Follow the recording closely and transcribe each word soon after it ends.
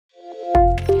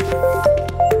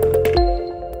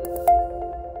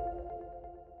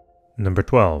Number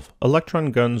 12.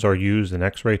 Electron guns are used in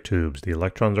X-ray tubes. The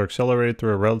electrons are accelerated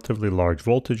through a relatively large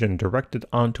voltage and directed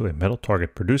onto a metal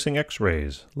target, producing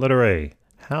X-rays. Letter A.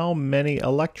 How many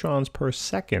electrons per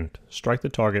second strike the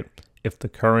target if the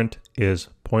current is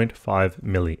 0.5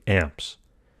 milliamps?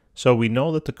 So we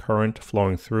know that the current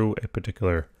flowing through a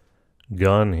particular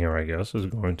gun here, I guess, is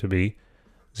going to be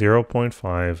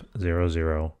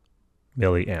 0.500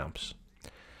 milliamps.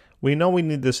 We know we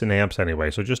need this in amps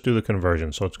anyway, so just do the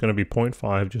conversion. So it's going to be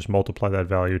 0.5, just multiply that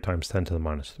value times 10 to the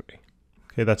minus 3.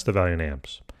 Okay, that's the value in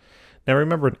amps. Now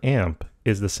remember, an amp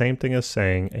is the same thing as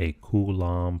saying a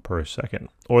coulomb per second,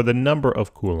 or the number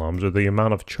of coulombs, or the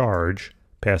amount of charge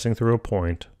passing through a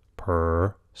point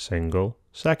per single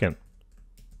second.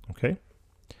 Okay?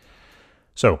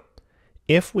 So,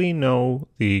 if we know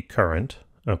the current,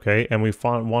 okay, and we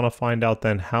want to find out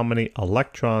then how many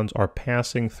electrons are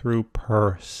passing through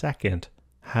per second,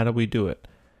 how do we do it?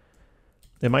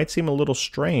 It might seem a little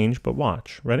strange, but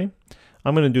watch. Ready?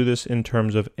 I'm going to do this in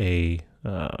terms of a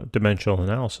dimensional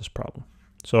analysis problem.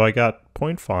 So I got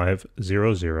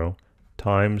 0.500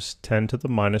 times 10 to the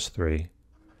minus 3.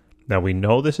 Now we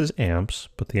know this is amps,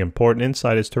 but the important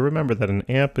insight is to remember that an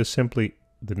amp is simply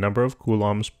the number of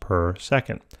coulombs per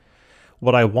second.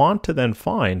 What I want to then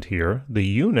find here, the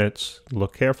units,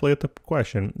 look carefully at the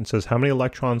question. It says how many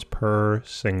electrons per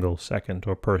single second,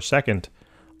 or per second,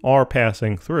 are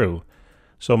passing through.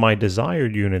 So my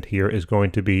desired unit here is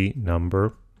going to be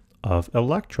number of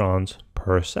electrons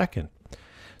per second.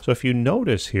 So if you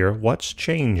notice here, what's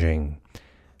changing?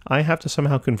 I have to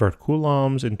somehow convert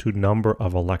coulombs into number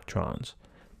of electrons.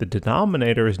 The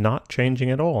denominator is not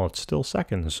changing at all. It's still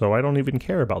seconds, so I don't even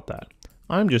care about that.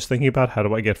 I'm just thinking about how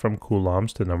do I get from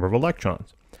coulombs to number of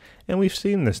electrons. And we've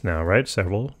seen this now, right,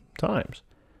 several times.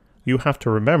 You have to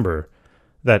remember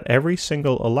that every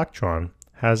single electron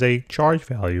has a charge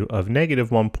value of negative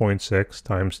 1.6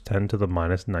 times 10 to the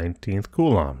minus 19th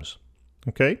coulombs.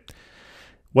 Okay?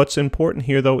 What's important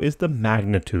here, though, is the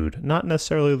magnitude, not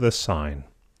necessarily the sign.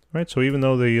 Right? So even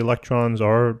though the electrons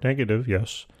are negative,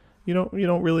 yes, you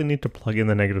don't really need to plug in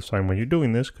the negative sign when you're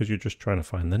doing this, because you're just trying to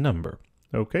find the number.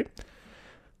 Okay?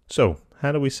 So,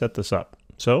 how do we set this up?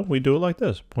 So, we do it like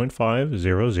this.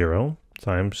 0.500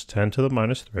 times 10 to the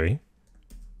minus 3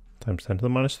 times 10 to the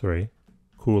minus 3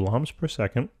 coulombs per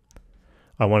second.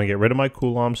 I want to get rid of my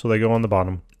coulombs so they go on the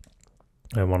bottom.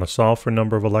 I want to solve for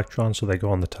number of electrons so they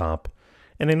go on the top.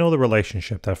 And I know the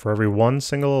relationship that for every one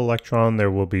single electron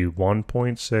there will be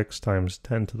 1.6 times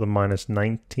 10 to the minus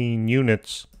 19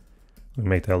 units. Let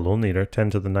me make that a little neater. 10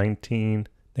 to the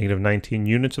negative 19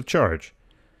 units of charge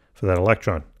for that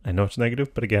electron. I know it's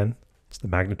negative, but again, it's the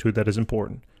magnitude that is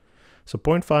important. So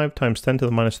 0.5 times 10 to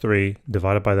the minus 3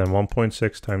 divided by then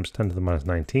 1.6 times 10 to the minus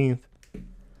 19th.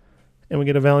 And we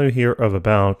get a value here of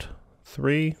about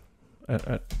 3.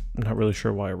 I'm not really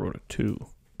sure why I wrote a 2,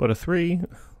 but a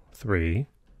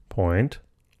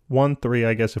 3.13,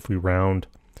 I guess if we round,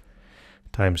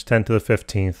 times 10 to the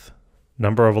 15th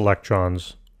number of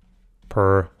electrons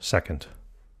per second.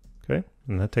 Okay,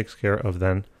 and that takes care of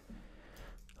then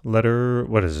letter,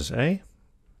 what is this, A?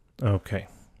 Okay,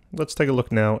 let's take a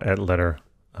look now at letter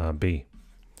B.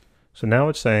 So now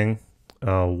it's saying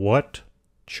what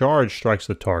charge strikes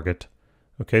the target.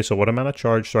 Okay, so what amount of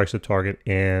charge strikes the target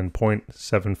in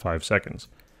 0.75 seconds.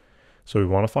 So we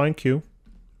want to find Q,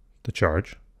 the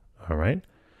charge, all right?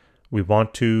 We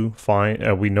want to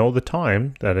find, we know the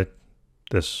time that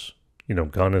this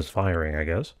gun is firing, I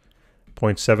guess,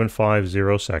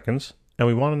 0.750 seconds. And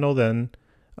we want to know then,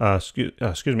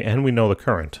 excuse me, and we know the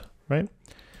current, right?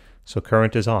 So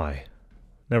current is I.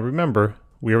 Now remember,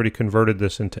 we already converted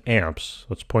this into amps.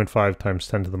 So it's 0.5 times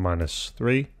 10 to the minus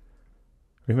 3.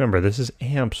 Remember, this is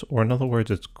amps, or in other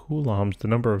words, it's coulombs, the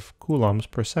number of coulombs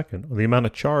per second, or the amount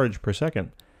of charge per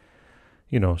second.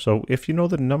 So if you know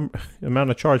the amount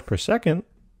of charge per second,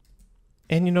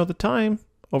 and you know the time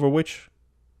over which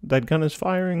that gun is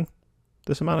firing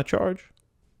this amount of charge,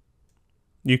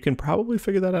 you can probably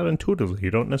figure that out intuitively. You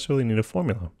don't necessarily need a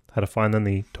formula, how to find then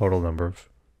the total number of,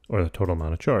 or the total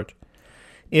amount of charge.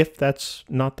 If that's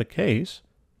not the case,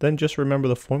 then just remember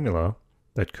the formula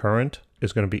that current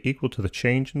is going to be equal to the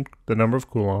change in the number of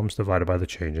coulombs divided by the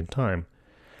change in time.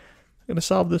 I'm going to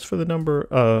solve this for the number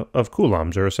of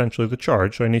coulombs, or essentially the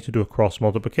charge, so I need to do a cross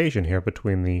multiplication here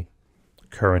between the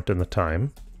current and the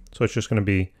time. So it's just going to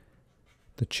be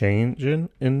the change in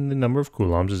the number of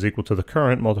coulombs is equal to the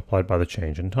current multiplied by the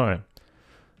change in time.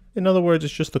 In other words,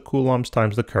 it's just the coulombs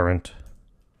times the current.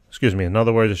 Excuse me, in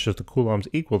other words, it's just the coulombs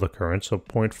equal the current, so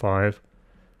 0.5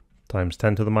 times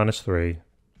 10 to the minus 3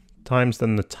 times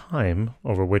then the time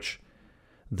over which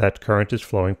that current is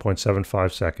flowing,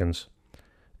 0.75 seconds.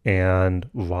 And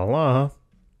voila,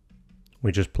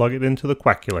 we just plug it into the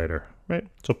calculator, right?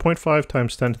 So 0.5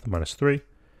 times 10 to the minus 3,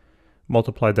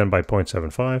 multiplied then by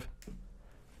 0.75.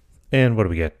 And what do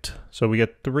we get? So we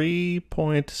get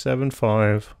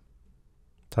 3.75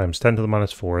 times 10 to the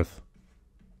minus 4th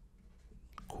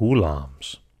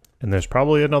coulombs. And there's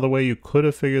probably another way you could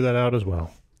have figured that out as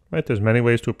well, right? There's many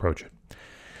ways to approach it.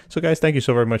 So guys, thank you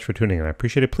so very much for tuning in. I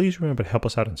appreciate it. Please remember to help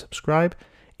us out and subscribe.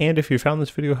 And if you found this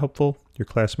video helpful, your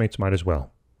classmates might as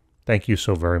well. Thank you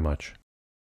so very much.